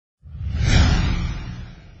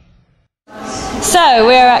So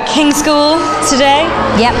we're at King's School today.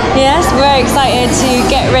 Yep. Yes, we're very excited to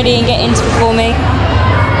get ready and get into performing.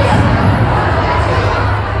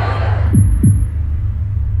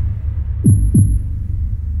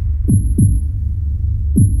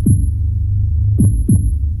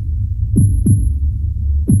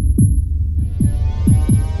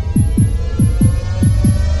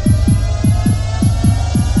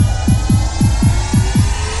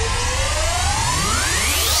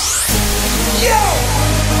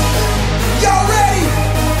 Y'all ready?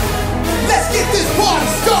 Let's get this party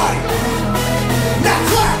started. Now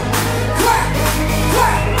clap, clap,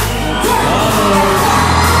 clap, clap.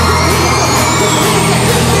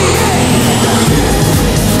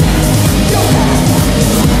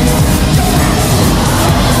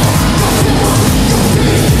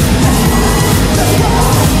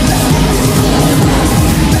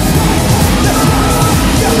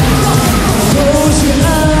 Close your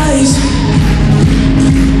eyes.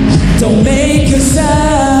 Don't make a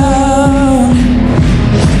sound,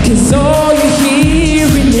 'cause all you're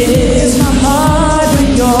hearing is my heart when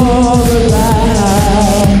you're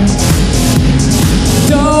around.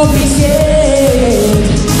 Don't be scared.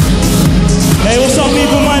 Hey, what's up,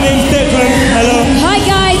 people? My name's Declan. Hello. Hi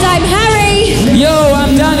guys, I'm Harry. Yo,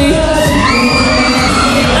 I'm Danny.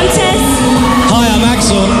 I'm Tess. Hi, I'm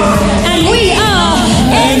Axel. And we are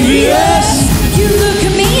NVS. You look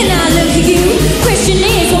at me and I look at you. Question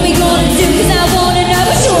is what we gonna do, 'cause I wanna know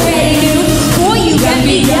what you already knew. Boy, you got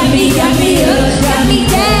me up, got me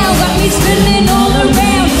down, got me spinning all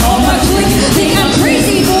around. All my clique think I'm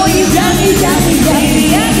crazy. Boy, you got me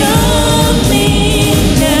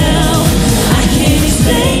now. I can't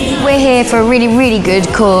explain. We're here for a really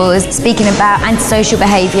good cause, speaking about antisocial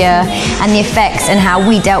behaviour and the effects and how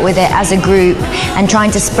we dealt with it as a group and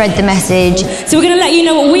trying to spread the message. So we're going to let you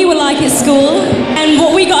know what we were like at school and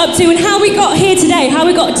what we got up to and how we got here today, how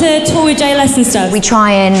we got to tour with JLS and stuff. We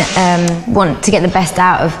try and want to get the best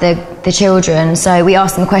out of the children, so we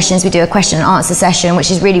ask them questions. We do a question and answer session,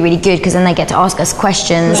 which is really good because then they get to ask us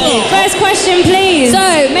questions. First question, please.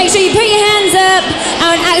 So make sure you put your hands up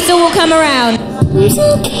and Axel will come around. Where am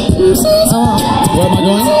I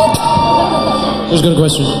going? Who's got a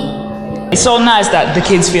question? It's so nice that the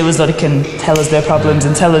kids feel as though they can tell us their problems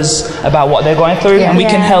and tell us about what they're going through, and we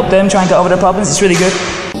can help them try and get over their problems. It's really good.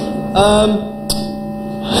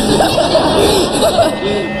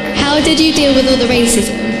 How did you deal with all the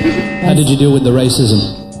racism? How did you deal with the racism?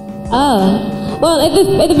 Well,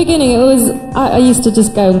 at the beginning, it was I used to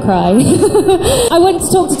just go and cry. I went to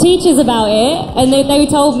talk to teachers about it, and they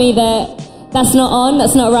told me that that's not on,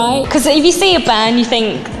 that's not right. Because if you see a band, you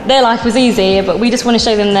think their life was easy, but we just want to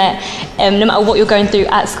show them that no matter what you're going through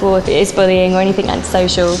at school, if it is bullying or anything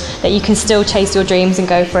antisocial, that you can still chase your dreams and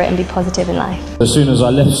go for it and be positive in life. As soon as I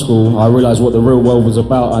left school, I realised what the real world was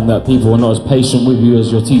about and that people are not as patient with you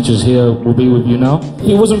as your teachers here will be with you now. If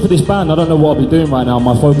it wasn't for this band, I don't know what I'd be doing right now.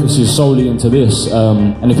 My focus is solely into this,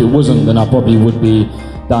 and if it wasn't, then I probably would be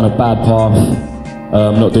down a bad path.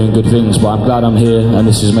 Not doing good things, but I'm glad I'm here and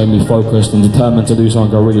this has made me focused and determined to do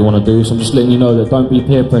something I really want to do. So I'm just letting you know that don't be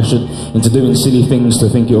peer pressured into doing silly things to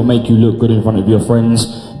think it will make you look good in front of your friends,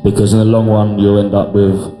 because in the long run you'll end up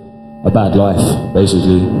with a bad life,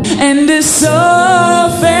 basically. And the soul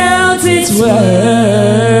felt its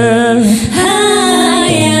worth.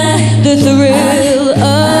 Higher, the thrill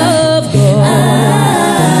of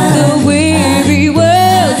God. The weary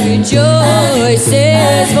world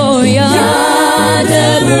rejoices for yonder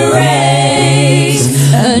race,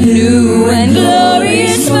 a new and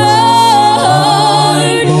glorious morn.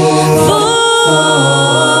 Fall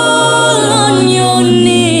on your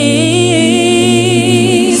knees.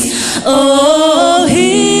 Oh, hear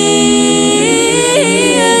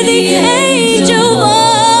the angel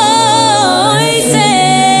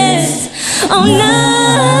voices. Oh, night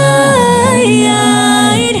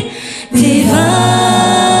divine.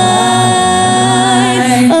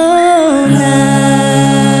 Oh,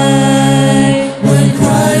 night when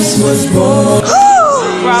Christ was born.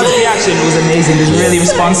 Crowd's reaction was amazing. It was really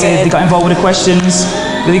responsive. They got involved with the questions.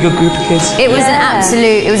 Really good group of kids. It was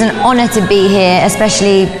it was an honour to be here,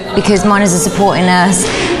 especially because minors are supporting us,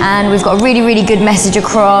 and we've got a really good message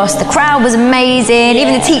across. The crowd was amazing,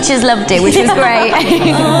 even the teachers loved it, which was great.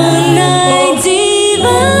 All night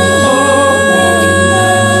divine,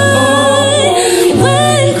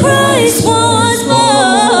 when Christ was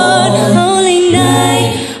born. Holy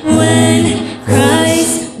night, when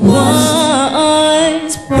Christ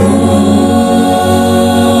was born.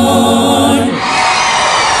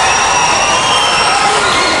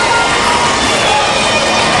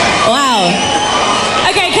 Wow.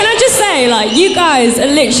 Okay, can I just say, say, like, you guys are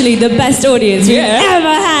literally the best audience we've ever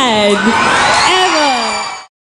had.